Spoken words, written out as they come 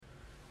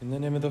In the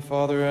name of the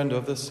Father, and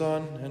of the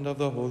Son, and of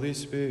the Holy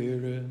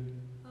Spirit.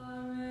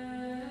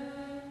 Amen.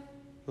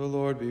 The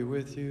Lord be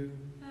with you.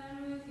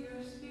 And with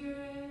your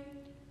spirit.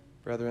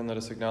 Brethren, let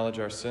us acknowledge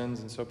our sins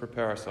and so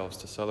prepare ourselves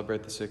to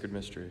celebrate the sacred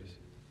mysteries.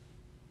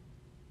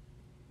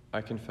 I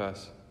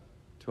confess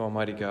to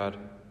Almighty God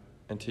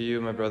and to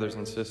you, my brothers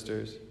and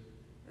sisters,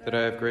 that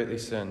I have greatly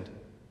sinned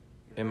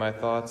in my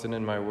thoughts and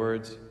in my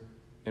words,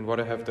 in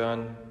what I have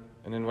done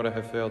and in what I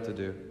have failed to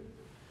do.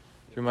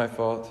 Through my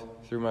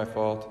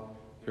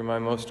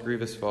most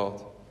grievous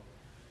fault.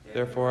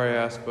 Therefore I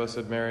ask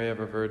Blessed Mary,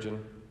 ever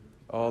Virgin,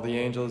 all the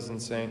angels and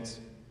saints,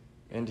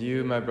 and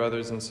you, my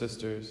brothers and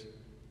sisters,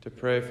 to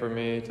pray for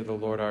me to the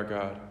Lord our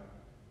God.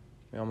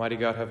 May Almighty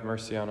God have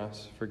mercy on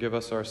us, forgive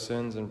us our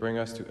sins, and bring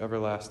us to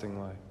everlasting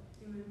life.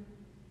 Amen.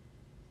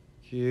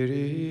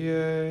 Kyrie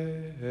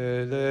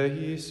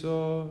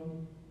eleison,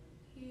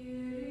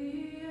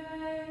 Kyrie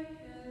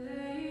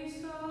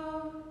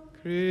eleison.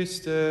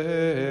 Christe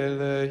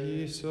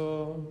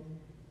eleison,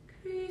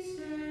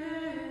 Christe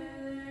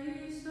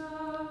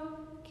eleison.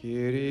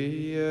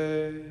 Kyrie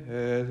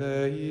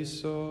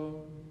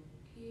eleison.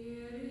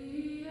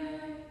 Kyrie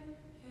eleison.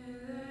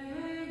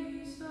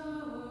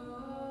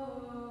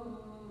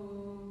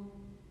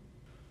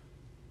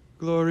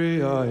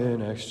 Gloria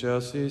in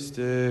excelsis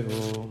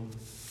Deo,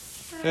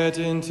 et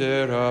in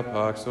terra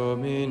pax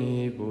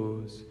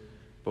hominibus,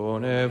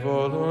 bone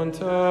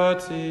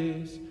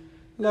voluntatis,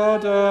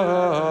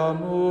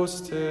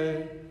 laudamus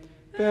te,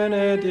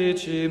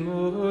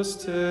 benedicimus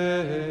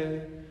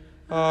te,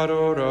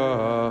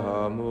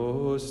 adoramus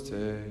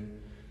te,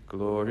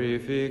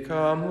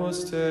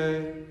 glorificamus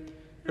te,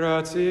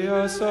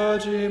 gratias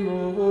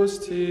agimus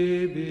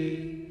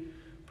tibi,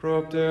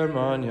 propter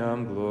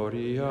magnam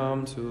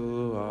gloriam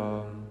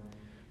tuam.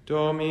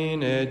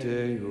 Domine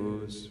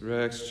Deus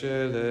Rex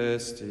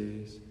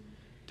Celestis,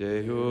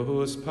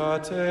 Deus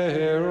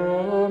Pater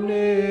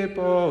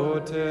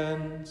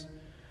Omnipotens,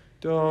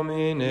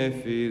 Domine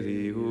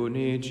Filii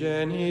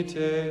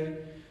Unigenite,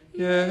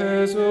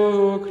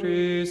 Iesu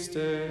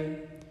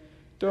Christe,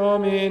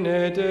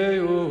 Domine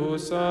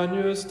Deus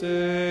Agnus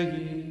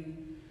Dei,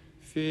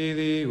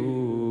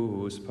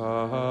 Filius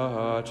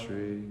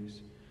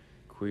Patris,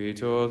 qui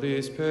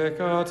tollis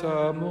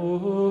peccata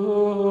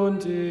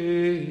mundi,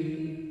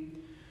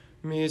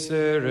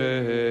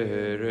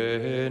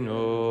 miserere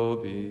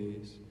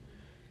nobis,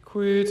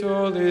 qui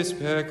tollis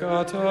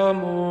peccata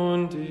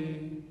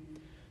mundi,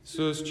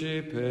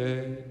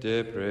 suscipe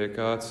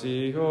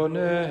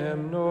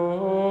deprecationem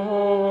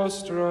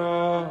nostram,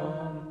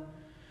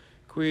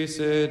 qui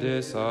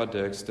sedes ad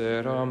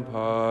dexteram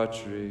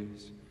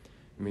Patris,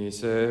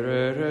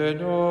 miserere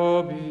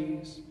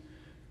nobis,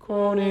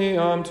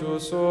 quoniam tu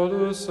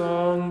solus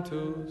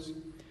sanctus,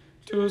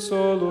 tu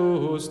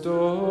solus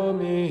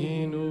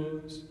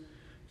Dominus,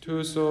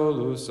 tu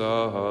solus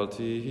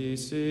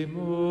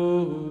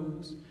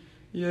altissimus,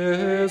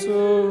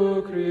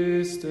 Iesu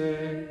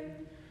Christe,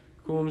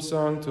 cum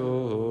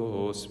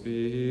Sancto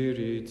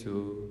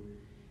Spiritu,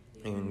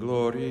 in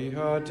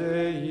gloria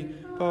Dei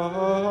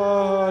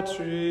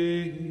Patris.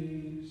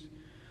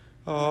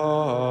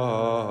 Amen.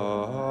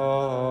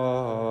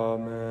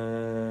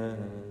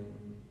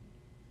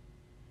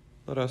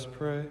 Let us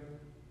pray.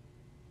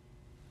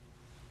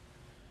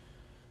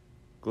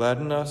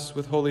 Gladden us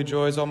with holy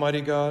joys,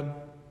 Almighty God,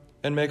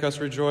 and make us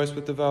rejoice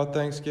with devout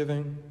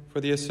thanksgiving, for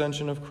the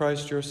ascension of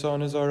Christ your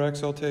Son is our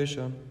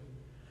exaltation.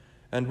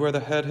 And where the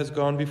head has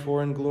gone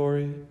before in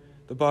glory,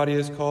 the body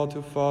is called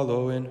to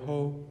follow in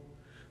hope.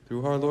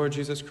 Through our Lord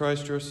Jesus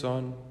Christ, your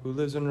Son, who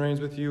lives and reigns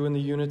with you in the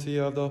unity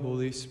of the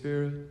Holy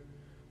Spirit,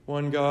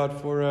 one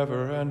God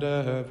forever and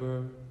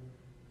ever.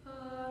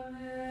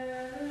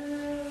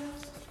 Amen.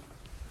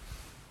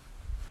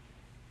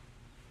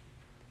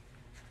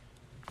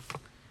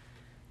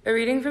 A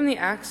reading from the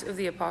Acts of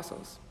the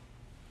Apostles.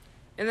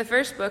 In the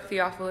first book,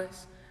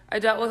 Theophilus, I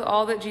dealt with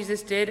all that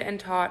Jesus did and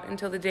taught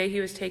until the day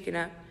he was taken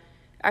up,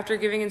 after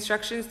giving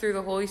instructions through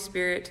the Holy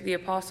Spirit to the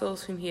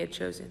apostles whom he had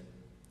chosen.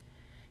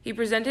 He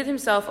presented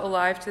himself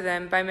alive to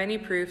them by many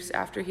proofs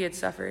after he had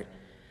suffered,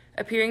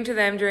 appearing to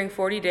them during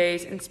 40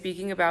 days and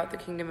speaking about the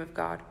kingdom of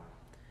God.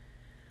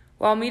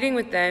 While meeting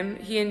with them,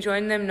 he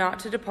enjoined them not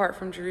to depart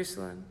from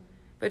Jerusalem,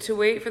 but to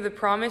wait for the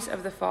promise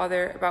of the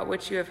Father about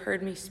which you have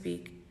heard me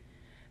speak.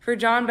 For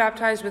John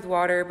baptized with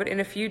water, but in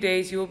a few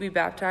days you will be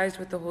baptized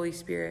with the Holy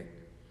Spirit.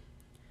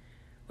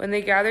 When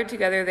they gathered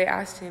together, they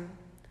asked him,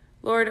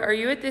 Lord, are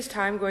you at this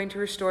time going to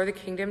restore the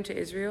kingdom to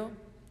Israel?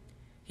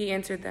 He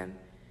answered them,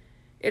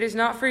 It is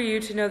not for you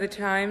to know the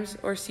times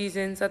or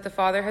seasons that the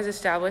Father has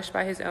established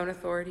by his own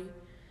authority,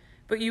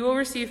 but you will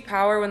receive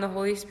power when the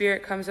Holy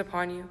Spirit comes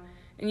upon you,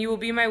 and you will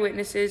be my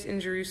witnesses in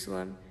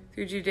Jerusalem,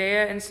 through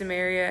Judea and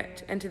Samaria,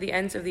 and to the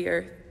ends of the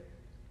earth.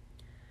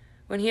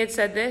 When he had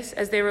said this,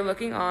 as they were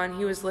looking on,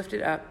 he was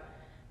lifted up,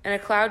 and a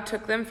cloud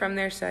took them from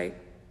their sight.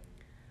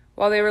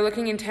 While they were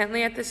looking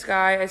intently at the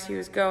sky as he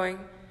was going,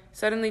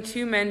 suddenly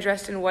 2 men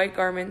dressed in white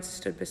garments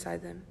stood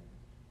beside them.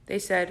 They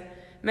said,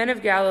 Men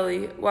of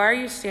Galilee, why are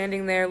you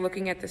standing there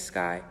looking at the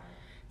sky?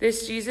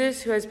 This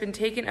Jesus, who has been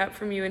taken up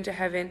from you into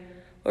heaven,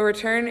 will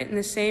return in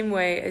the same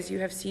way as you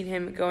have seen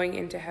him going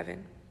into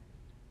heaven.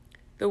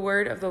 The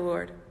word of the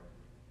Lord.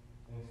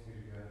 Thanks be to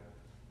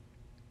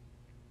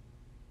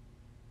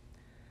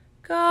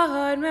God.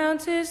 God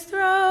mounts his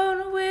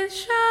throne with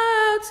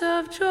shouts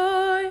of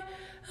joy,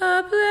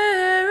 a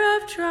blare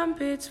of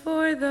trumpets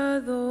for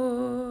the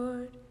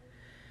Lord.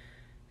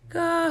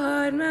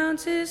 God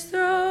mounts his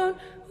throne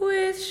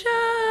with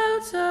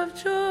shouts of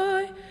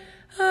joy,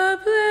 a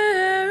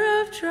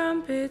blare of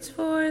trumpets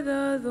for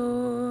the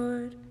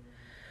Lord.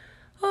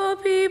 All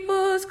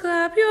peoples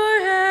clap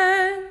your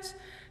hands,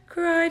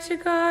 cry to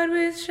God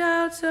with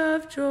shouts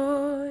of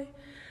joy.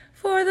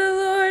 For the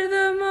Lord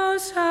the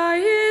Most High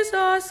is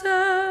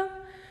awesome,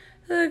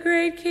 the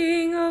great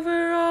King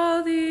over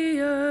all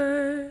the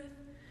earth.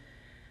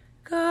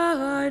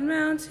 God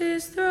mounts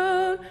his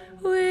throne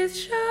with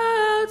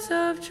shouts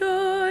of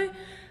joy,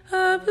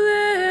 a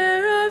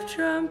blare of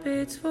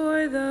trumpets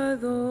for the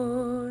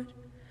Lord.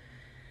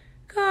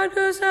 God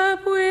goes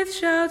up with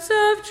shouts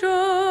of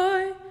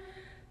joy,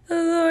 the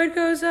Lord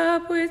goes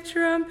up with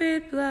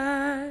trumpet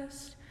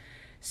blast.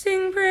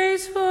 Sing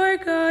praise for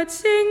God,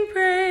 sing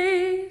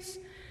praise.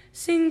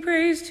 Sing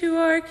praise to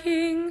our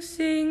King,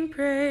 sing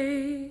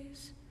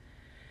praise.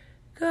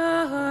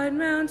 God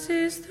mounts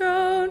his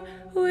throne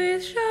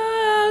with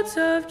shouts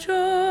of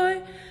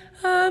joy,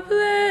 a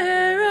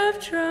blare of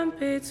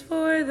trumpets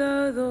for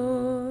the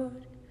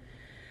Lord.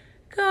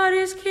 God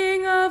is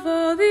King of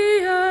all the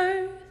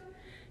earth.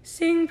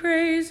 Sing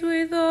praise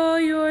with all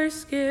your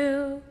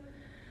skill.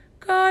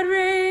 God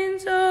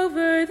reigns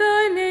over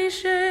the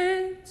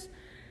nations.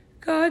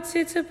 God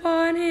sits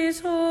upon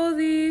his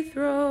holy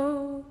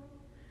throne.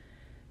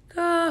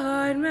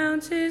 God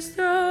mounts his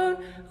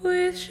throne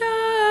with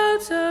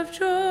shouts of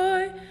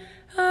joy,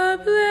 a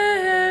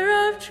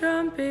blare of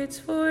trumpets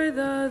for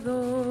the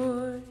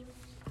Lord.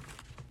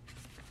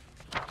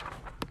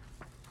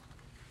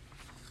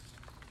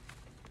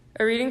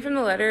 A reading from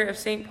the letter of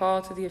St.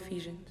 Paul to the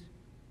Ephesians.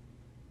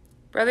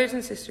 Brothers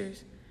and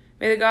sisters,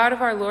 may the God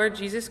of our Lord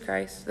Jesus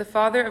Christ, the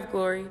Father of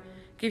glory,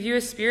 give you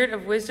a spirit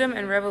of wisdom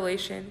and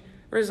revelation,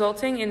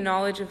 resulting in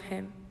knowledge of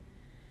him.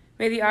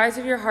 May the eyes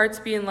of your hearts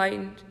be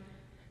enlightened,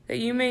 that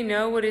you may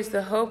know what is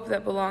the hope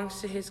that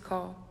belongs to his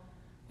call,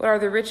 what are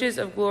the riches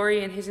of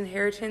glory in his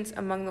inheritance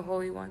among the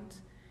holy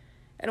ones,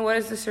 and what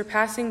is the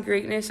surpassing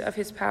greatness of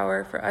his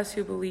power for us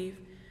who believe,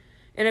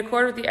 in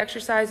accord with the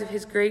exercise of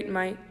his great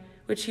might,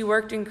 which he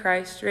worked in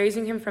Christ,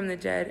 raising him from the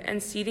dead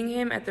and seating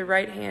him at the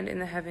right hand in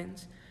the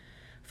heavens,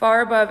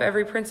 far above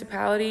every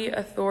principality,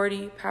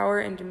 authority, power,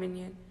 and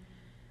dominion,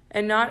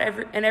 and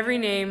every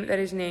name that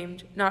is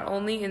named, not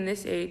only in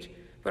this age,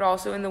 but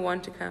also in the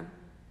one to come.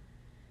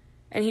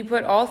 And he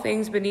put all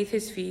things beneath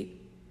his feet,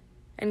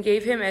 and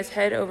gave him as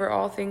head over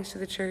all things to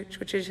the church,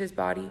 which is his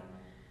body,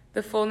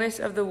 the fullness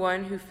of the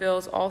one who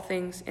fills all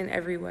things in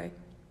every way.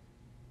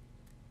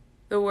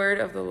 The word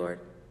of the Lord.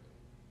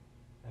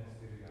 Thanks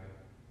be to God.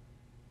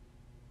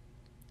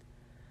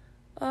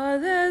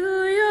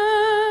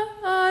 Alleluia,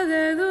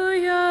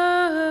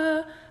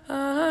 alleluia,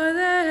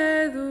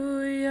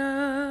 alleluia,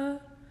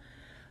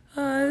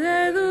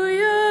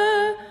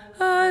 alleluia,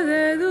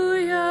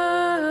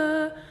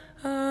 alleluia,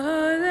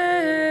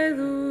 alleluia.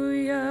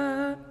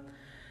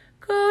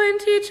 Go and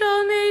teach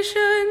all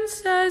nations,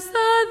 says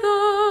the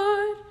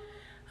Lord.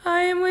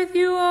 I am with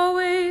you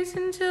always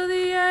until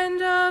the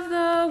end of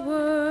the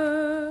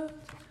world.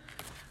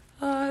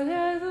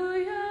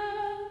 Alleluia,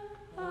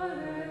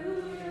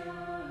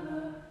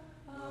 alleluia,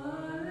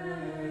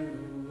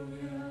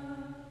 alleluia.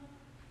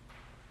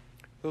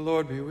 The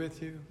Lord be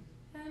with you.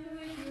 And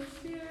with your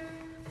spirit,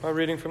 A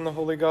reading from the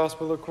Holy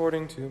Gospel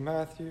according to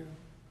Matthew.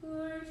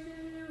 glory to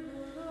you,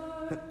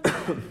 Lord.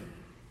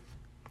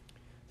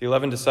 The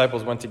 11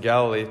 disciples went to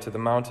Galilee, to the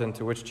mountain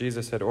to which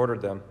Jesus had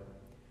ordered them.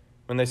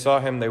 When they saw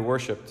him, they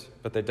worshipped,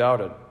 but they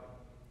doubted.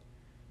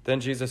 Then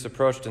Jesus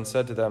approached and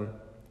said to them,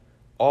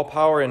 "All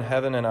power in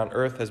heaven and on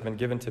earth has been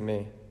given to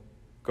me.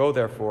 Go,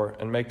 therefore,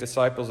 and make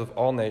disciples of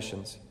all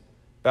nations,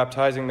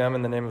 baptizing them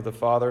in the name of the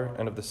Father,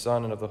 and of the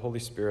Son, and of the Holy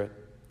Spirit,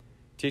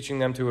 teaching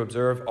them to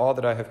observe all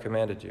that I have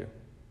commanded you.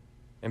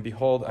 And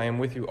behold, I am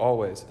with you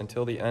always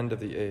until the end of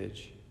the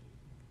age."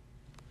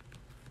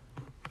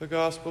 The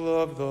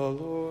Gospel of the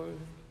Lord.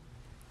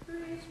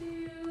 Praise to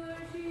you, Lord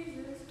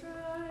Jesus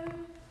Christ. I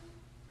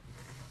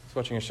was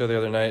watching a show the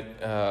other night.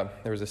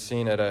 There was a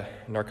scene at a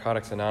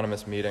Narcotics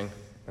Anonymous meeting,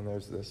 and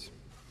there's this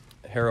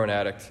heroin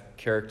addict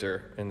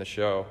character in the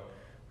show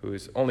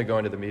who's only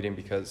going to the meeting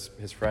because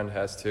his friend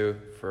has to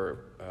for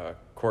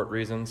court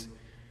reasons,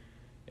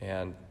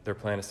 and their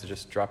plan is to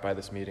just drop by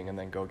this meeting and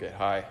then go get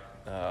high,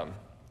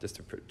 just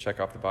to check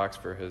off the box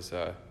for his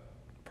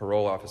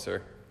parole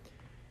officer.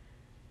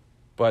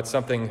 But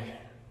something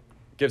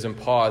gives him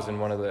pause in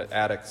one of the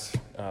addicts'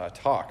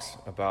 talks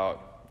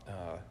about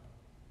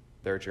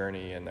their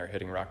journey, and they're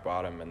hitting rock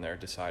bottom, and they're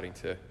deciding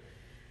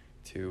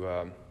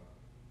to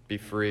be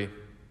free.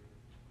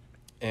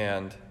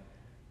 And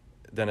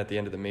then at the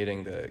end of the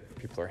meeting, the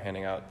people are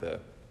handing out the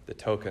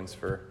tokens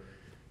for,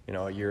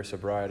 a year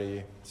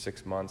sobriety,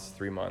 6 months,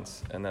 3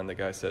 months. And then the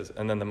guy says,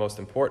 and then the most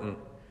important,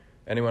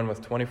 anyone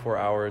with 24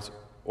 hours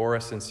or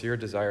a sincere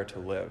desire to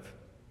live.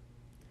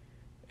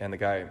 And the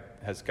guy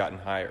has gotten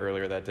high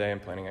earlier that day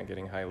and planning on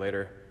getting high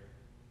later.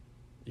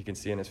 You can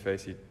see in his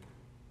face, he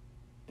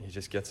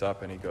just gets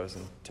up and he goes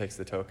and takes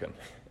the token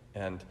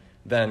and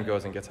then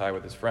goes and gets high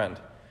with his friend.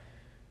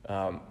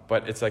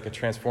 But it's like a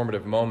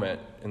transformative moment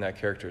in that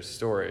character's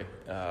story.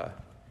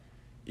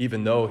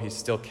 Even though he's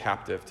still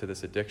captive to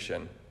this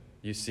addiction,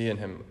 you see in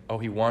him,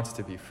 he wants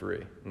to be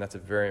free, and that's a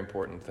very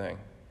important thing.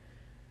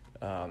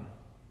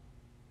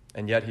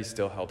 And yet he's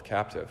still held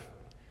captive.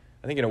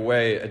 I think in a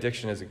way,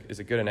 addiction is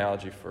a good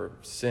analogy for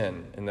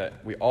sin, in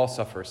that we all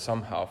suffer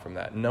somehow from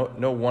that.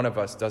 No one of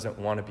us doesn't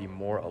want to be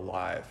more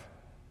alive.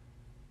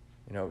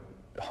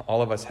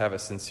 All of us have a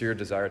sincere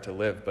desire to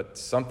live, but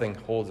something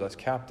holds us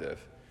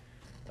captive.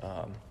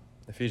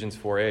 Ephesians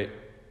 4:8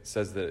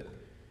 says that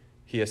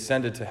he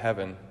ascended to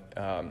heaven,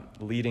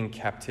 leading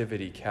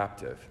captivity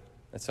captive.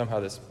 And somehow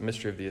this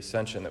mystery of the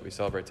ascension that we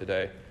celebrate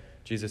today,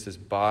 Jesus'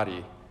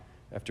 body,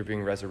 after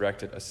being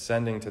resurrected,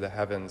 ascending to the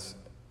heavens,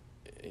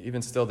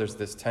 even still there's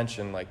this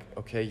tension like,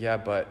 okay, yeah,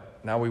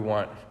 but now we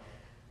want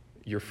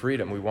your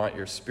freedom, we want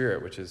your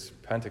spirit, which is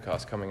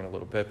Pentecost coming in a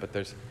little bit, but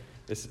there's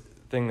this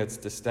thing that's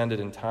distended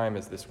in time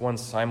is this one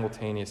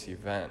simultaneous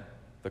event,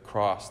 the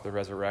cross, the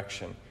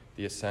resurrection,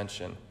 the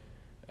ascension,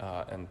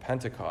 and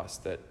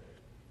Pentecost that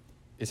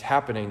is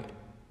happening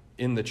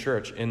in the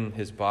church, in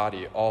his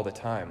body all the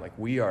time. Like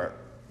we are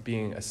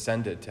being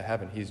ascended to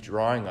heaven. He's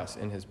drawing us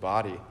in his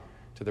body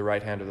to the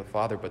right hand of the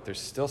Father, but there's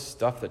still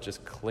stuff that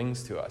just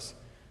clings to us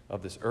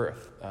of this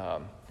earth.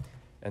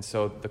 And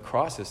so the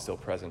cross is still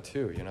present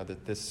too,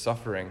 that this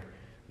suffering,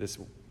 this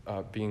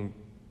being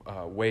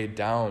weighed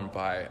down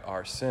by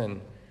our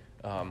sin,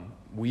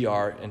 we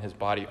are in his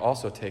body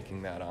also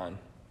taking that on.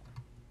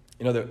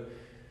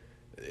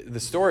 The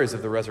stories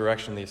of the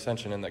resurrection and the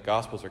ascension in the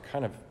Gospels are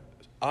kind of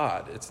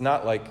odd. It's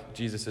not like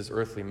Jesus'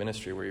 earthly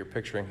ministry where you're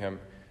picturing him,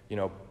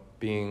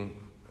 being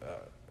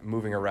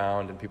moving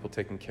around and people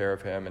taking care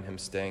of him and him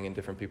staying in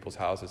different people's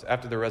houses.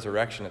 After the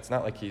resurrection, it's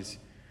not like he's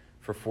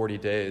for 40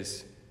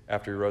 days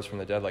after he rose from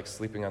the dead, like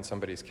sleeping on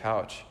somebody's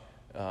couch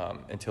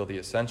until the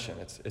ascension.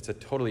 It's a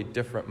totally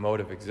different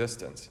mode of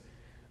existence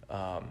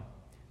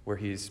where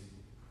he's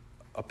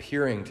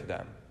appearing to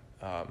them.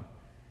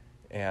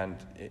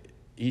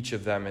 Each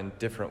of them in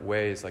different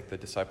ways, like the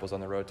disciples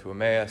on the road to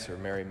Emmaus, or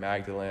Mary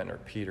Magdalene, or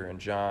Peter and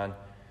John.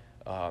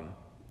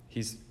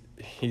 He's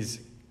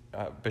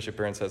Bishop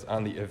Barron says,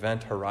 on the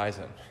event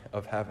horizon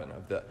of heaven,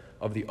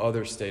 of the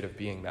other state of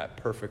being, that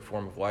perfect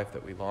form of life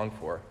that we long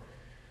for.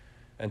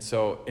 And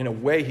so, in a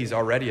way, he's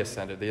already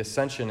ascended. The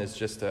ascension is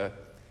just a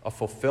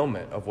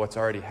fulfillment of what's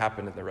already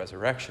happened in the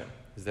resurrection,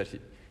 is that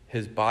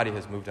his body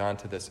has moved on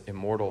to this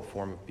immortal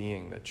form of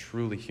being, that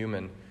truly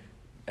human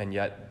and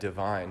yet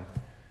divine.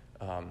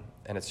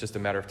 And it's just a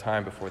matter of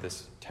time before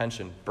this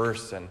tension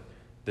bursts and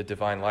the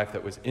divine life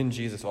that was in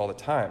Jesus all the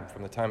time,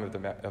 from the time of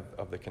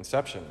the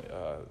conception,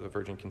 the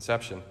virgin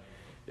conception,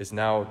 is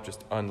now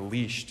just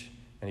unleashed.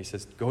 And he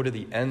says, go to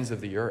the ends of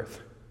the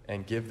earth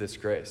and give this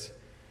grace.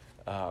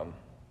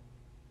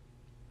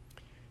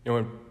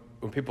 When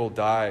people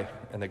die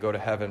and they go to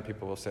heaven,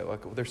 people will say,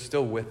 look, they're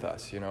still with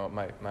us.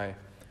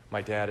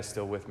 My dad is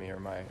still with me, or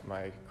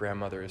my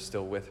grandmother is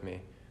still with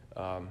me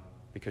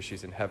because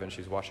she's in heaven,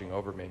 she's watching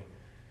over me.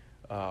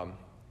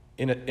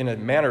 In a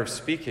manner of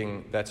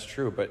speaking, that's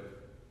true, but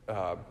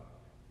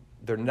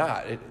they're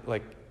not.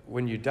 Like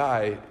when you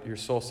die, your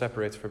soul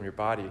separates from your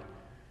body.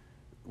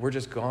 We're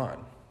just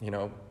gone.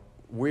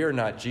 We're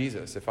not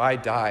Jesus. If I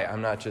die,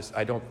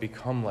 I don't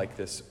become like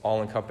this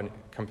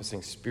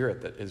all-encompassing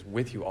spirit that is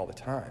with you all the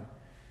time.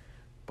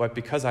 But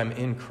because I'm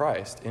in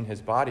Christ, in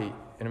his body,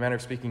 in a manner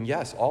of speaking,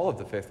 yes, all of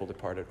the faithful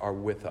departed are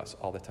with us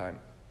all the time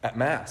at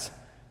Mass,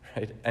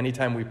 right?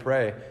 Anytime we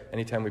pray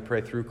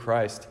through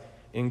Christ,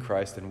 in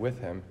Christ and with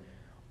him,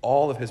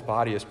 all of his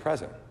body is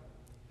present.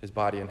 His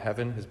body in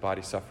heaven, his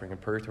body suffering in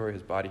purgatory,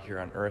 his body here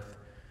on earth.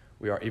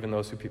 We are, even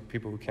those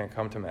people who can't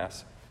come to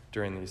Mass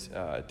during these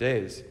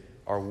days,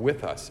 are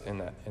with us in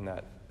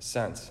that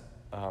sense.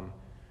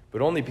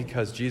 But only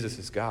because Jesus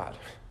is God.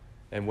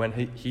 And when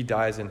he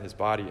dies in his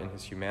body, in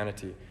his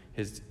humanity,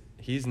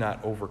 he's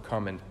not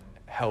overcome and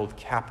held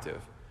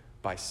captive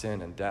by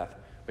sin and death,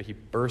 but he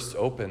bursts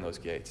open those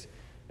gates.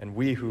 And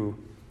we who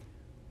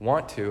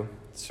want to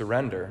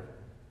surrender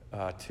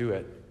to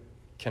it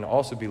can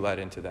also be led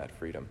into that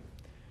freedom.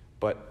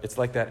 But it's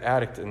like that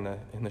addict in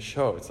the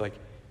show. It's like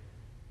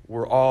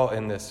we're all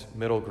in this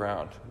middle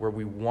ground where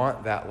we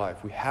want that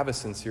life. We have a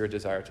sincere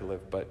desire to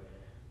live, but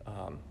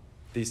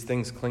these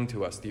things cling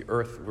to us. The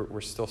earth,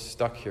 we're still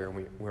stuck here,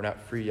 and we're not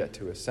free yet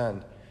to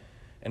ascend.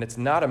 And it's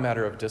not a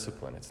matter of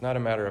discipline. It's not a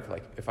matter of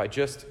like, if I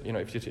just,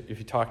 if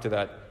you talk to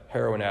that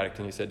heroin addict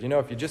and you said,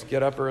 if you just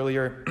get up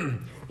earlier,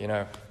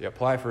 you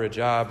apply for a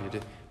job,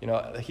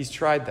 he's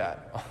tried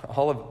that.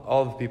 All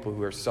of the people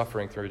who are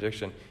suffering through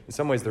addiction, in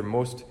some ways they're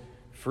most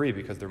free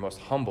because they're most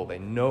humble. They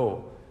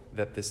know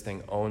that this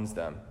thing owns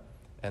them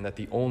and that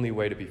the only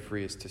way to be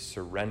free is to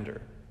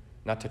surrender.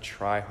 not to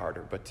try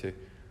harder, but to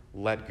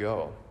let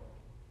go.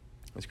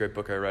 This great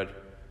book I read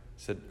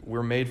said,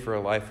 we're made for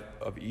a life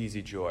of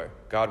easy joy.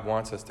 God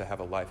wants us to have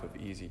a life of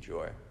easy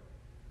joy,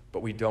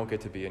 but we don't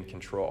get to be in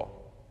control.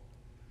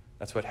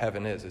 That's what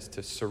heaven is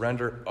to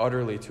surrender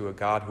utterly to a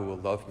God who will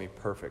love me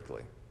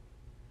perfectly.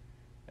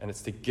 And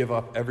it's to give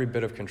up every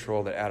bit of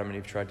control that Adam and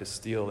Eve tried to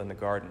steal in the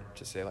garden,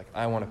 to say, like,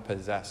 I want to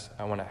possess,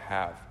 I want to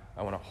have,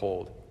 I want to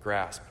hold,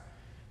 grasp,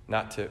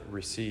 not to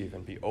receive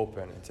and be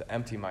open and to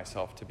empty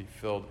myself to be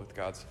filled with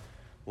God's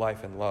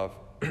life and love.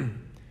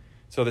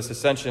 So this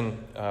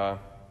ascension,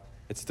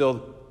 it's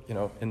still,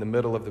 in the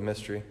middle of the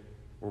mystery.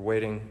 We're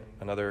waiting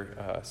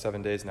another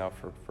 7 days now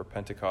for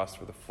Pentecost,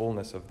 for the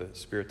fullness of the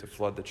Spirit to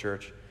flood the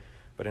church.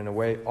 But in a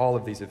way, all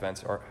of these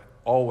events are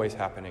always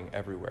happening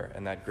everywhere,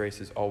 and that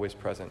grace is always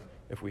present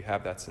if we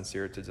have that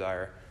sincere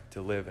desire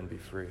to live and be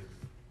free.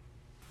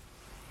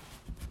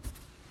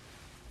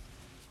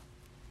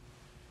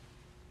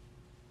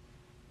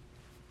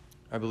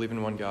 I believe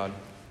in one God,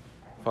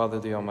 Father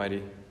the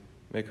Almighty,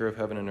 maker of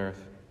heaven and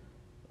earth,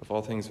 of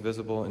all things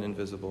visible and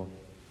invisible.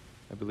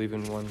 I believe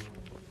in one,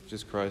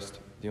 Jesus Christ,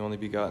 the only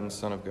begotten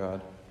Son of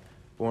God,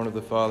 born of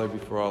the Father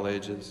before all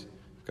ages,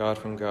 God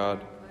from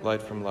God,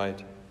 light from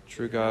light,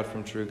 true God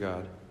from true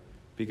God,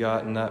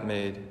 begotten, not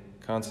made,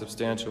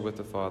 consubstantial with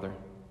the Father.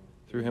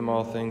 Through him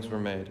all things were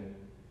made.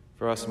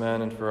 For us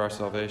men and for our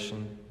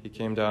salvation, he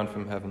came down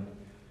from heaven,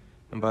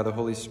 and by the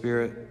Holy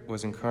Spirit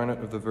was incarnate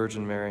of the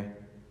Virgin Mary,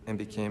 and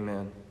became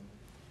man.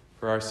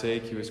 For our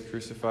sake he was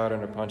crucified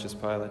under Pontius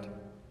Pilate.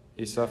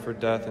 He suffered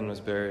death and was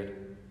buried,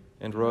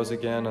 and rose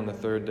again on the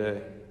third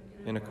day,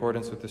 in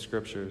accordance with the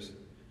Scriptures.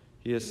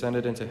 He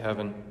ascended into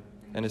heaven,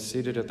 and is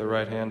seated at the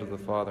right hand of the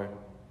Father.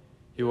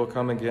 He will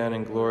come again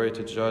in glory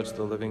to judge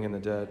the living and the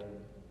dead,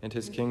 and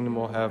his kingdom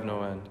will have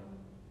no end.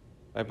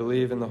 I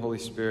believe in the Holy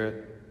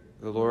Spirit,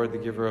 the Lord, the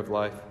giver of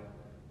life,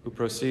 who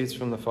proceeds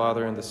from the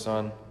Father and the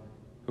Son,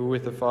 who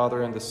with the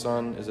Father and the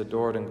Son is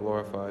adored and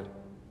glorified,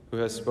 who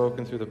has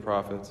spoken through the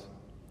prophets.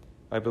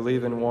 I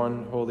believe in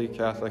one holy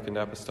Catholic and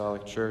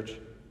Apostolic Church.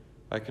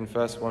 I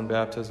confess one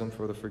baptism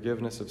for the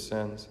forgiveness of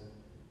sins,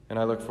 and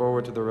I look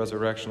forward to the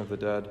resurrection of the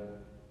dead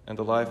and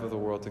the life of the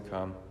world to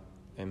come.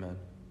 Amen.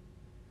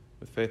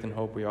 With faith and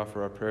hope, we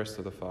offer our prayers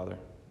to the Father.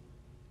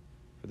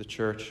 For the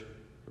Church,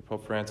 for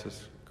Pope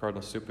Francis,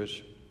 Cardinal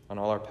Cupich, on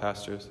all our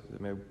pastors,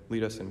 that may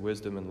lead us in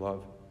wisdom and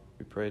love,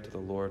 we pray to the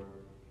Lord.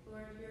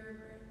 Lord, hear our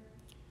prayer.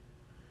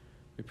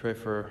 We pray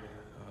for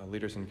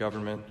leaders in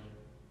government,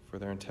 for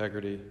their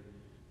integrity,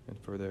 and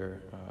for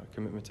their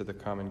commitment to the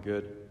common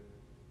good.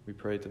 We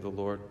pray to the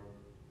Lord.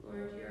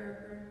 Lord, hear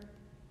our prayer.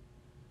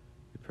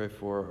 We pray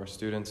for our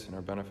students and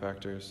our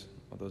benefactors,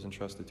 all those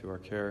entrusted to our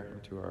care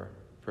and to our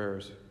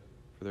prayers.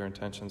 For their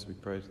intentions, we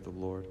pray to the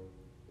Lord.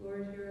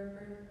 Lord, hear our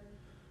prayer.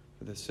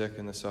 For the sick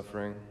and the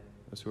suffering,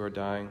 those who are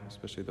dying,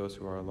 especially those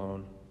who are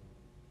alone,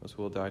 those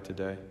who will die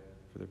today.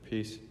 For their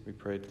peace, we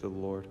pray to the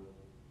Lord.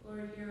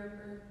 Lord, hear our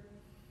prayer.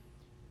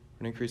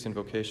 For an increase in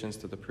vocations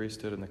to the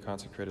priesthood and the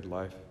consecrated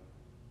life,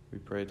 we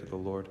pray to the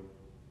Lord.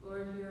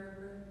 Lord, hear our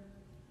prayer.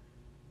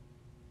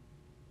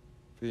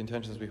 For the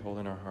intentions we hold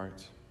in our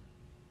hearts.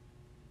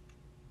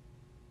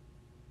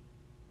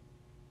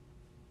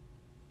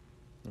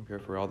 We pray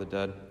for all the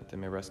dead, that they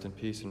may rest in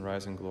peace and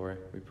rise in glory.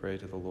 We pray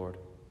to the Lord.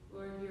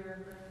 Lord, hear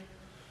our prayer.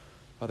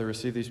 Father,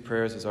 receive these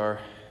prayers as our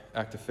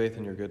act of faith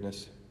in your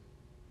goodness.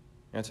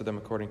 Answer them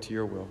according to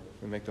your will.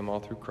 We make them all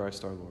through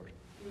Christ our Lord.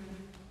 Amen.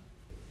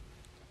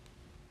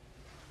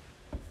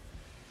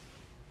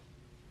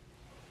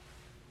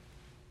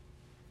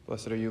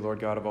 Blessed are you,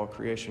 Lord God of all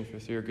creation, for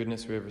through your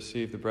goodness we have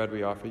received the bread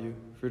we offer you,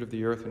 fruit of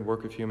the earth and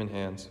work of human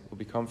hands, will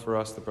become for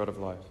us the bread of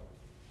life.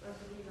 Blessed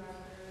be God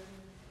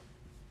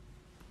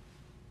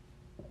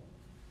forever.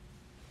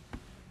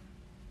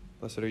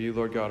 Blessed are you,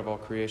 Lord God of all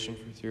creation,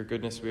 for through your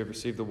goodness we have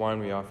received the wine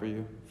we offer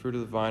you, fruit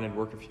of the vine and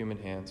work of human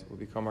hands, will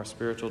become our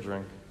spiritual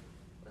drink.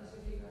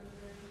 Blessed be God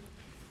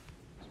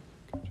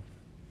forever.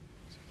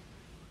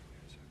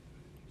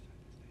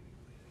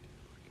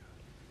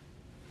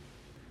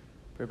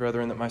 Pray,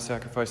 brethren, that my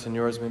sacrifice and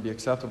yours may be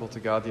acceptable to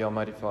God, the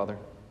Almighty Father.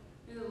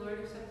 May the Lord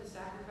accept the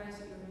sacrifice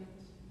at your hands,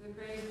 for the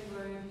praise and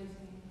glory of his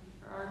name,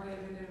 for our good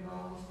and the good of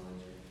all his holy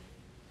church.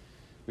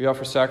 We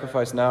offer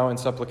sacrifice now in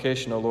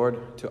supplication, O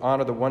Lord, to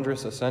honor the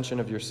wondrous ascension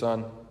of your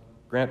Son.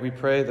 Grant, we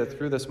pray, that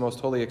through this most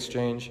holy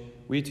exchange,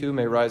 we too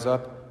may rise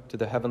up to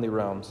the heavenly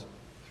realms,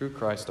 through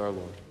Christ our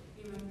Lord.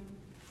 Amen.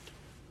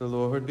 The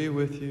Lord be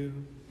with you.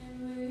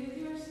 And with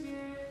your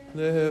spirit,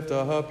 Lift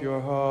up your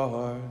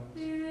heart.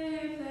 we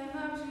lift them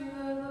up to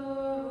the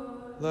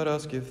Lord. Let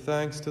us give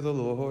thanks to the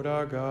Lord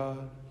our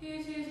God.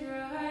 It is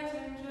right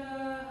and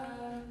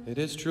just. It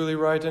is truly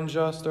right and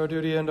just, our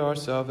duty and our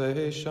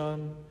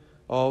salvation,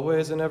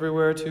 always and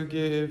everywhere to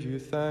give you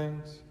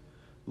thanks,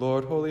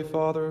 Lord, Holy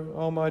Father,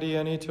 Almighty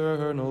and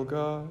eternal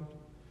God.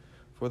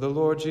 For the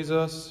Lord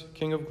Jesus,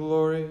 King of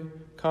glory,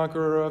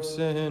 conqueror of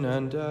sin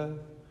and death,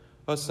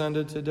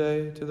 ascended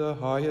today to the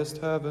highest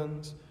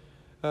heavens,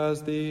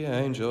 as the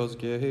angels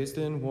gazed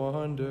in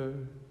wonder.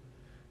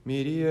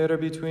 Mediator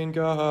between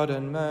God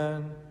and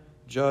man,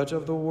 Judge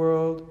of the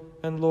world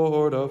and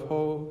Lord of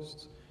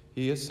hosts.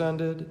 He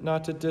ascended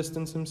not to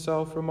distance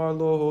himself from our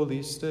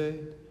lowly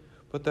state,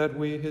 but that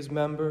we, his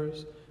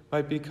members,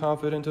 might be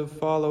confident of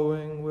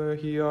following where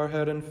he, our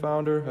head and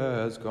founder,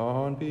 has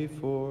gone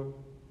before.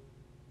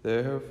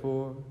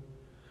 Therefore,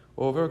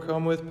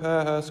 overcome with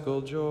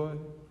paschal joy,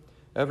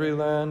 every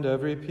land,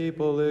 every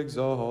people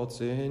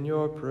exalts in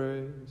your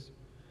praise.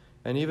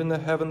 And even the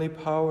heavenly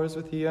powers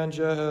with the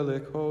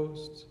angelic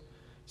hosts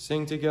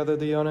sing together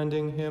the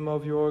unending hymn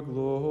of your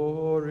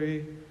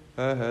glory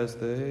as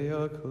they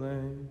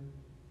acclaim.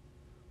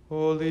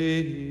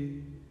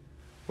 Holy,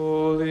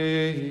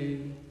 holy,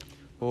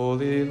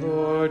 holy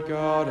Lord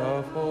God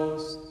of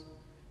hosts,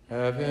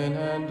 heaven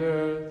and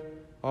earth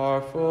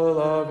are full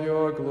of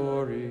your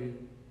glory.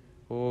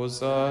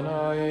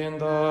 Hosanna in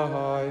the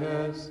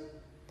highest.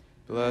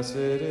 Blessed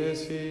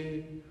is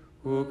he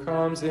who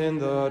comes in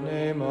the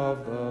name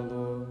of the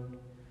Lord.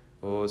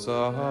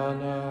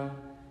 Hosanna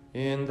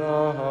in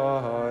the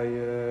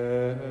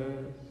highest.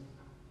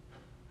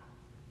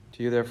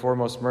 To you, therefore,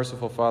 most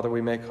merciful Father, we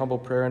make humble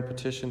prayer and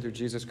petition through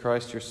Jesus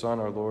Christ, your Son,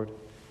 our Lord,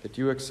 that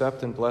you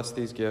accept and bless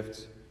these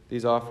gifts,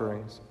 these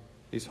offerings,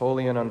 these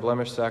holy and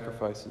unblemished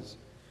sacrifices,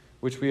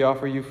 which we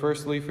offer you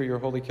firstly for your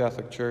holy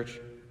Catholic Church.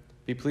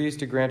 Be pleased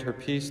to grant her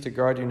peace, to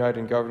guard, unite,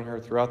 and govern her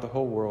throughout the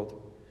whole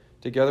world,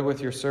 together with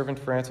your servant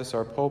Francis,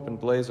 our Pope, and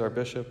Blaise, our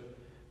Bishop,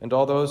 and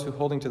all those who,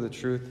 holding to the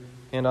truth,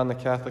 hand on the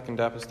Catholic and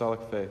Apostolic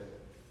faith.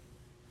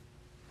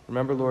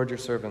 Remember, Lord, your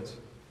servants,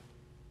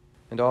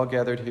 and all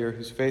gathered here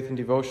whose faith and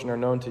devotion are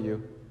known to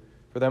you.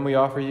 For them we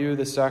offer you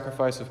this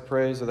sacrifice of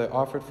praise that they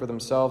offered for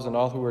themselves and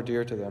all who are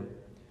dear to them,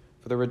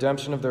 for the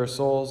redemption of their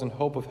souls and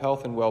hope of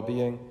health and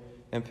well-being,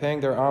 and paying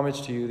their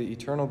homage to you, the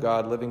eternal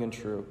God, living and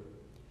true.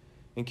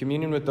 In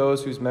communion with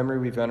those whose memory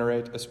we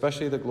venerate,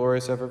 especially the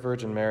glorious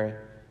ever-Virgin Mary,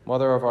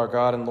 Mother of our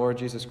God and Lord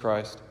Jesus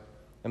Christ,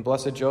 and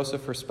blessed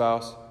Joseph, her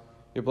spouse,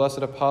 your blessed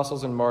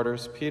apostles and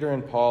martyrs, Peter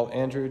and Paul,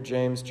 Andrew,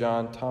 James,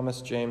 John,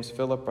 Thomas, James,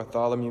 Philip,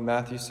 Bartholomew,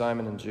 Matthew,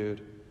 Simon, and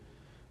Jude,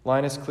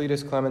 Linus,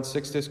 Cletus, Clement,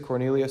 Sixtus,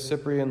 Cornelius,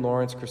 Cyprian,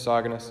 Lawrence,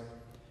 Chrysogonus,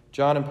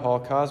 John and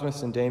Paul,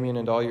 Cosmas and Damian,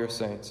 and all your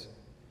saints.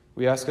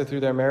 We ask that through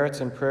their merits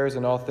and prayers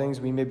in all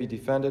things we may be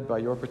defended by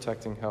your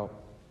protecting help.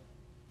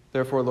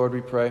 Therefore, Lord,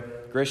 we pray,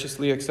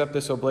 graciously accept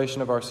this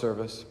oblation of our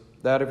service,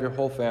 that of your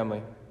whole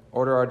family.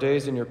 Order our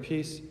days in your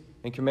peace,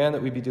 and command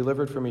that we be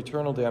delivered from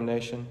eternal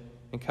damnation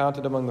and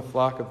counted among the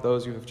flock of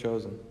those you have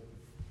chosen.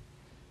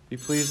 Be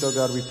pleased, O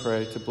God, we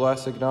pray, to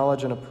bless,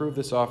 acknowledge, and approve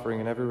this offering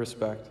in every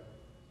respect.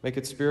 Make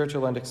it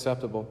spiritual and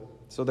acceptable,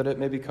 so that it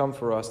may become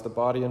for us the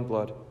body and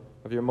blood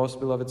of your most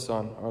beloved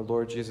Son, our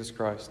Lord Jesus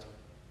Christ.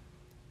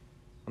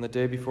 On the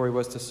day before he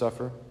was to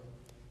suffer,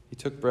 he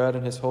took bread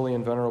in his holy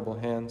and venerable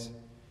hands,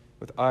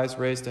 with eyes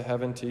raised to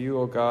heaven, to you,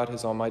 O God,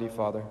 his almighty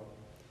Father.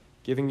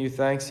 Giving you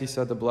thanks, he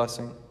said the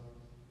blessing,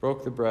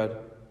 broke the bread,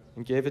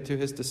 and gave it to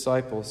his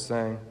disciples,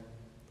 saying,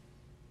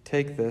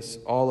 "Take this,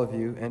 all of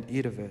you, and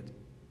eat of it,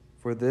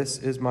 for this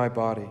is my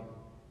body,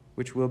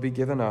 which will be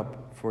given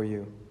up for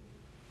you."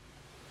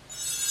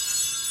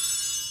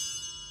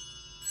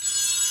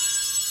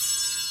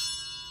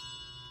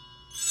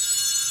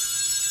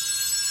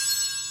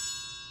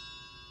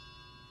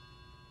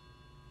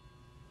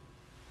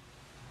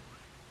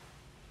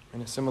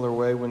 In a similar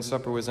way, when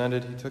supper was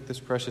ended, he took this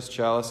precious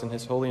chalice in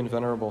his holy and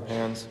venerable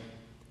hands,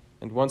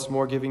 and once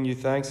more giving you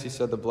thanks, he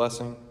said the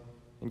blessing,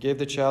 and gave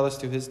the chalice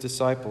to his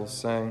disciples,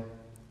 saying,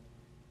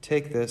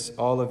 "Take this,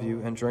 all of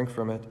you, and drink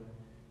from it,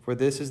 for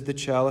this is the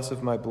chalice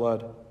of my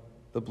blood,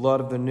 the blood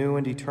of the new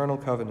and eternal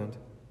covenant,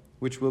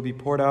 which will be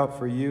poured out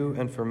for you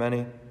and for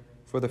many,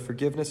 for the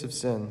forgiveness of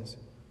sins.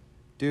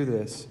 Do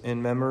this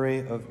in memory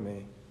of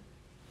me."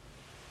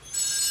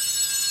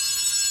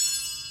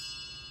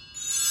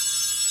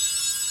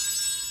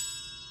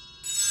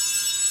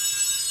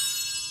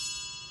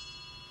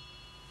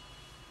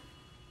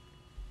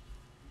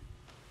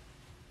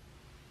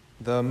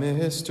 The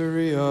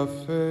mystery of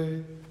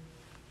faith.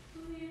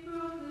 We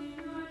proclaim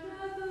your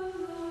death, O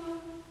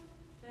Lord,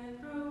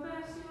 and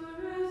profess your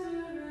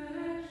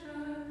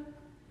resurrection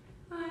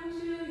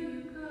until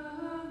you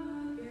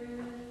come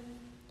again.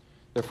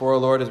 Therefore, O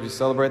Lord, as we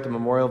celebrate the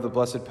memorial of the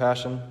Blessed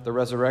Passion, the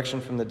resurrection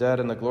from the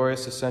dead, and the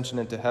glorious ascension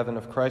into heaven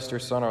of Christ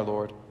your Son, our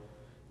Lord,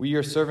 we,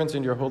 your servants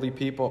and your holy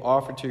people,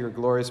 offer to your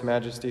glorious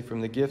majesty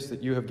from the gifts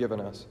that you have given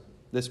us,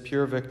 this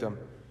pure victim,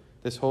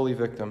 this holy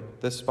victim,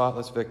 this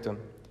spotless victim,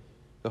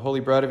 the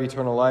holy bread of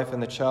eternal life,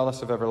 and the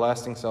chalice of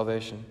everlasting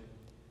salvation.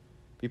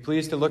 Be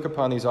pleased to look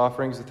upon these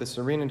offerings with a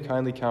serene and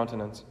kindly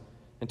countenance,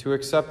 and to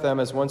accept them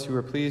as once you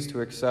were pleased to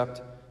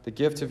accept the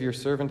gifts of your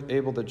servant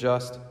Abel the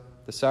just,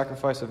 the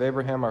sacrifice of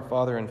Abraham our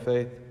father in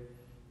faith,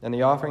 and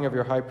the offering of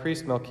your high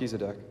priest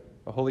Melchizedek,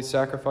 a holy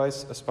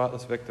sacrifice, a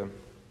spotless victim.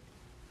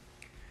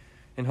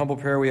 In humble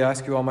prayer we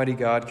ask you, Almighty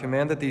God,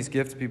 command that these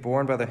gifts be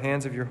borne by the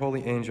hands of your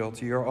holy angel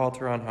to your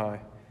altar on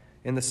high,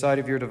 in the sight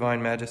of your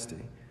divine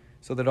majesty,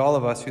 so that all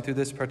of us who through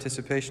this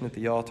participation at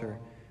the altar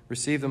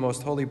receive the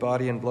most holy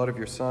body and blood of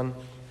your Son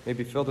may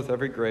be filled with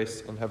every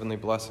grace and heavenly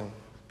blessing.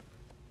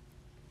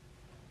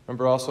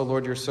 Remember also,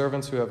 Lord, your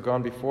servants who have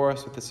gone before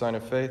us with the sign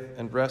of faith,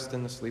 and rest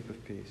in the sleep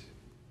of peace.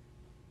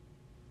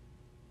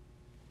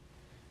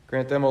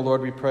 Grant them, O Lord,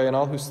 we pray, and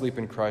all who sleep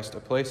in Christ, a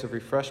place of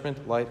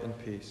refreshment, light, and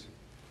peace.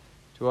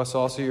 To us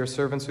also, your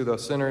servants, who though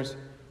sinners,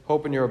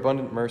 hope in your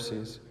abundant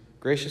mercies,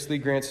 graciously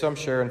grant some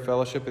share in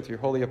fellowship with your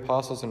holy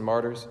apostles and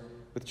martyrs,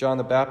 with John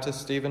the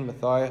Baptist, Stephen,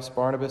 Matthias,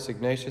 Barnabas,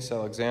 Ignatius,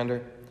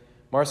 Alexander,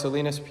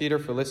 Marcellinus, Peter,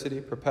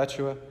 Felicity,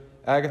 Perpetua,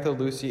 Agatha,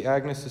 Lucy,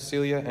 Agnes,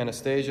 Cecilia,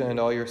 Anastasia, and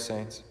all your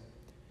saints.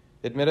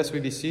 Admit us, we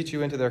beseech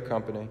you, into their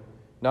company,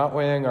 not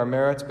weighing our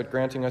merits, but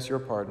granting us your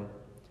pardon.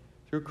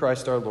 Through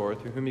Christ our Lord,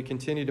 through whom you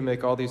continue to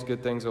make all these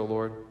good things, O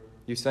Lord,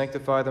 you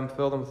sanctify them,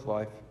 fill them with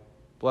life,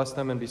 bless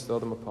them, and bestow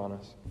them upon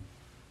us.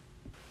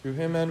 Through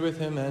him and with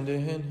him and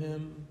in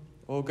him,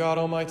 O God,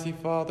 Almighty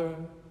Father,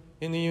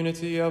 in the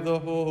unity of the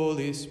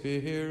Holy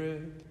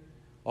Spirit,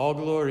 all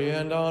glory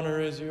and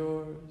honor is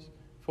yours,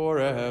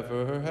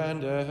 forever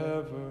and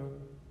ever.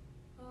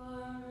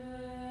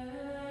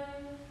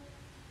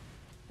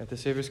 At the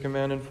Savior's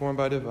command, informed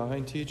by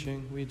divine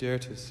teaching, we dare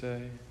to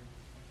say,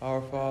 Our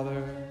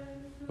Father,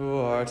 who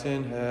art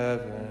in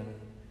heaven,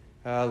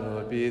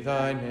 hallowed be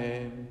thy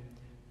name.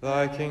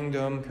 Thy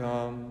kingdom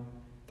come,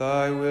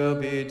 thy will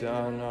be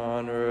done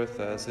on earth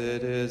as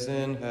it is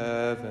in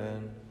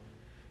heaven.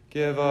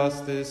 Give us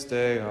this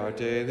day our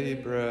daily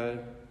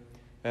bread,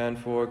 and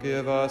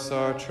forgive us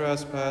our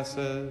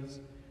trespasses,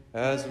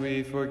 as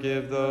we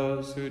forgive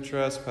those who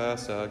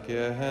trespass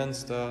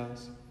against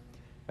us.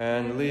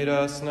 And lead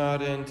us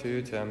not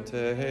into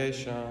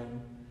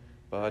temptation,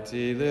 but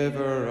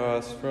deliver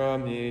us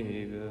from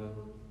evil.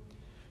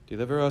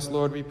 Deliver us,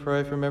 Lord, we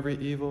pray, from every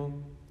evil.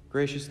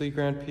 Graciously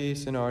grant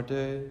peace in our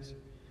days,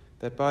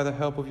 that by the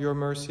help of your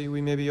mercy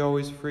we may be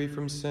always free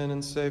from sin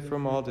and safe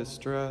from all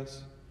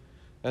distress,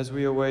 as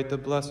we await the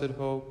blessed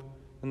hope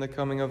and the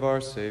coming of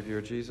our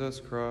Savior, Jesus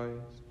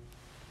Christ.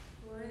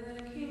 For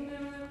the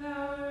kingdom, the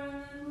power,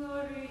 and the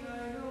glory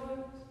are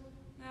yours,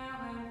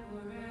 now and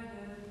forever.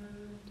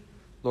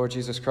 Lord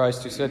Jesus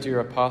Christ, who said to your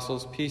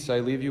apostles, Peace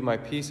I leave you, my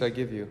peace I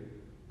give you,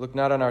 look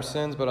not on our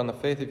sins, but on the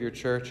faith of your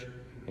church,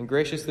 and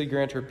graciously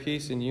grant her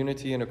peace and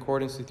unity in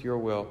accordance with your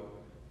will,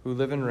 who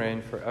live and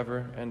reign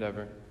forever and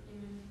ever.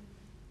 Amen.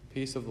 The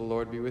peace of the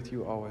Lord be with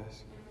you always.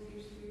 And with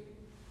your spirit.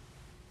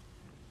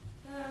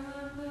 Lamb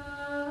of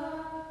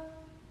God,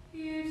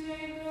 you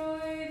take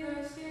away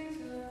the sins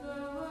of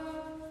the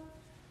world.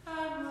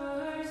 Have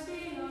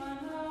mercy on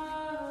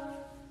us.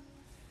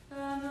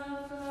 Lamb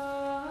of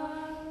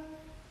God,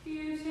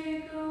 you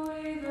take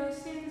away the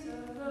sins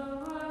of the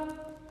world.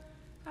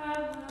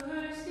 Have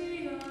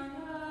mercy on us.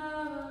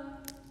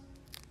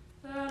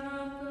 Lamb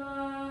of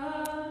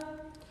God,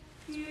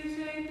 you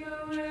take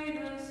away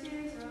the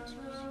sins of the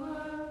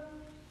world.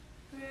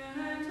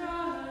 Grant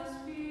us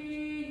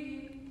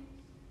peace.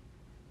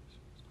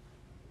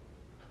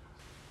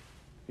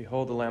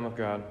 Behold the Lamb of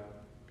God.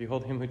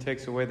 Behold him who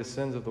takes away the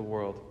sins of the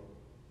world.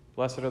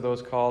 Blessed are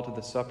those called to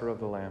the supper of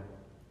the Lamb.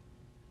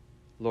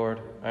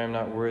 Lord, I am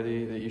not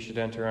worthy that you should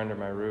enter under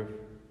my roof,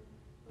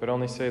 but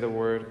only say the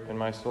word, and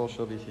my soul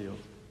shall be healed.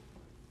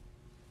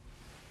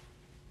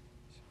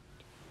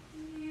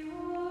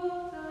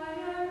 Behold, I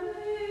am with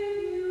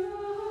you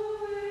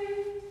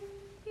always,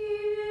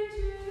 even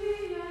to the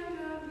end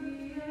of the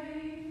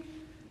age.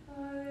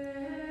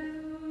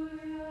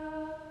 Alleluia.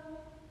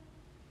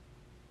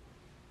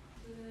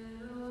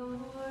 Little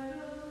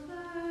mortal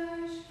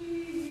flesh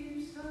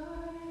keep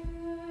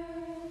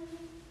silent,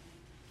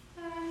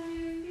 and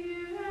with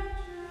you and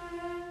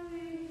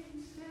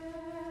trembling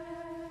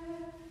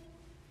stand.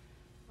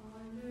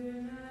 Under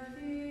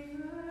nothing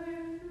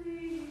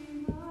earthly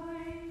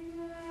minded,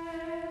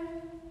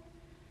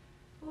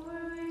 for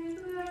with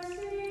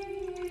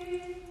blessing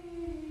in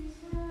his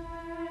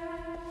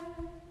hand,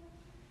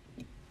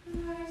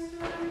 Christ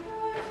our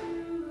God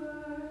to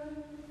earth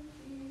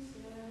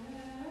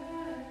descended.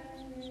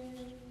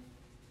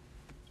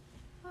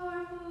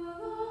 Our full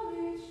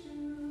homage to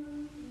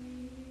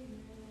thee,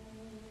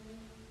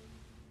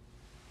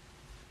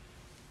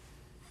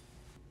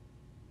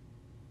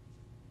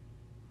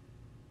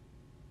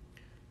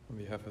 On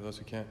behalf of those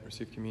who can't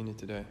receive communion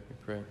today, we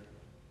pray.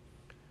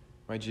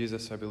 My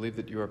Jesus, I believe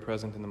that you are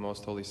present in the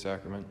most holy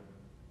sacrament.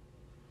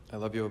 I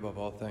love you above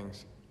all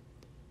things,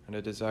 and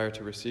I desire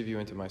to receive you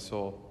into my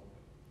soul.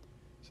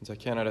 Since I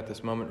cannot at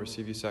this moment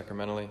receive you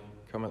sacramentally,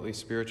 come at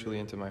least spiritually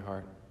into my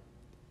heart.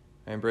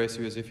 I embrace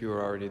you as if you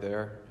were already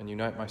there, and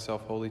unite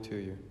myself wholly to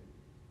you.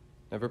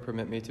 Never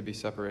permit me to be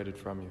separated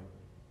from you.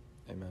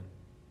 Amen.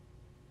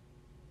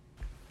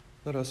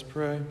 Let us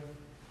pray.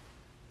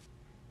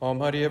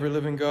 Almighty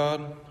ever-living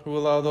God, who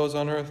allow those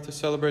on earth to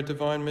celebrate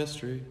divine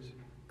mysteries,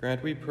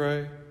 grant, we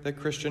pray, that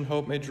Christian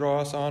hope may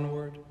draw us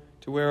onward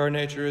to where our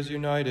nature is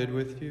united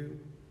with you.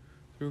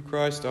 Through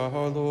Christ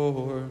our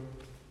Lord.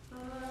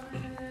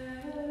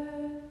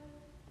 Amen.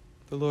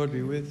 The Lord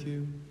be with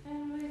you.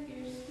 And with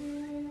your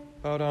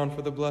spirit. Bow down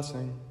for the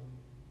blessing.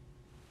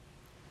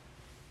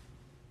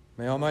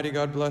 May Almighty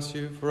God bless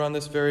you, for on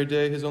this very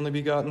day his only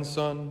begotten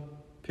Son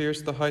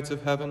pierced the heights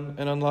of heaven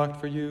and unlocked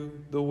for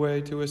you the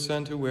way to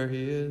ascend to where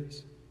he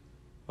is.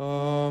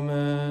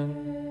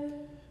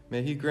 Amen.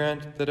 May he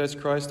grant that as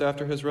Christ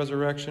after his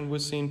resurrection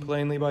was seen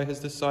plainly by his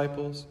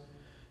disciples,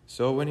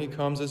 so when he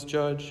comes as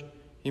judge,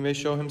 he may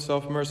show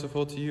himself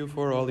merciful to you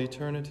for all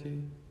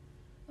eternity.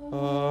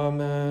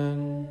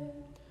 Amen.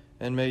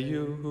 And may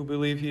you, who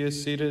believe he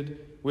is seated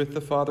with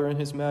the Father in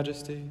his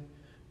majesty,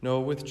 know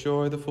with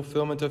joy the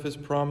fulfillment of his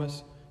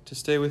promise to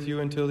stay with you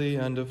until the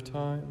end of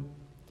time.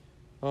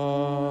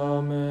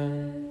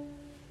 Amen.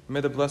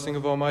 May the blessing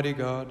of Almighty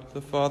God,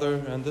 the Father,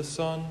 and the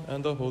Son,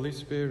 and the Holy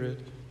Spirit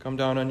come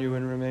down on you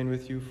and remain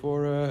with you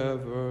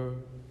forever.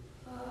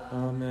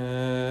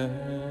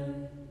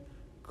 Amen.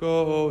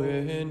 Go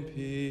in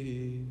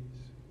peace.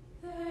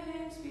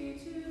 Thanks be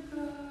to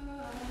God.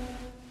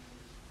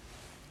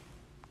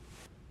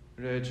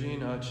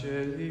 Regina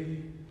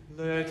Celi,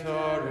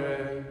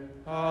 laetare,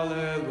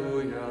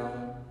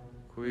 alleluia,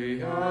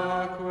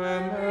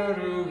 quiaque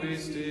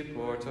meruisti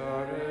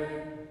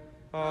portare,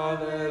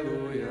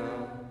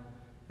 alleluia,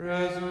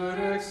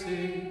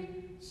 resurrexi,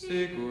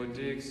 sicut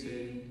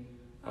dixi,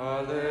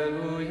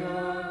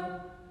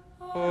 alleluia,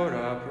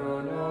 ora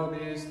pro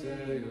nobis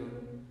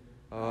Deum,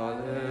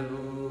 alleluia.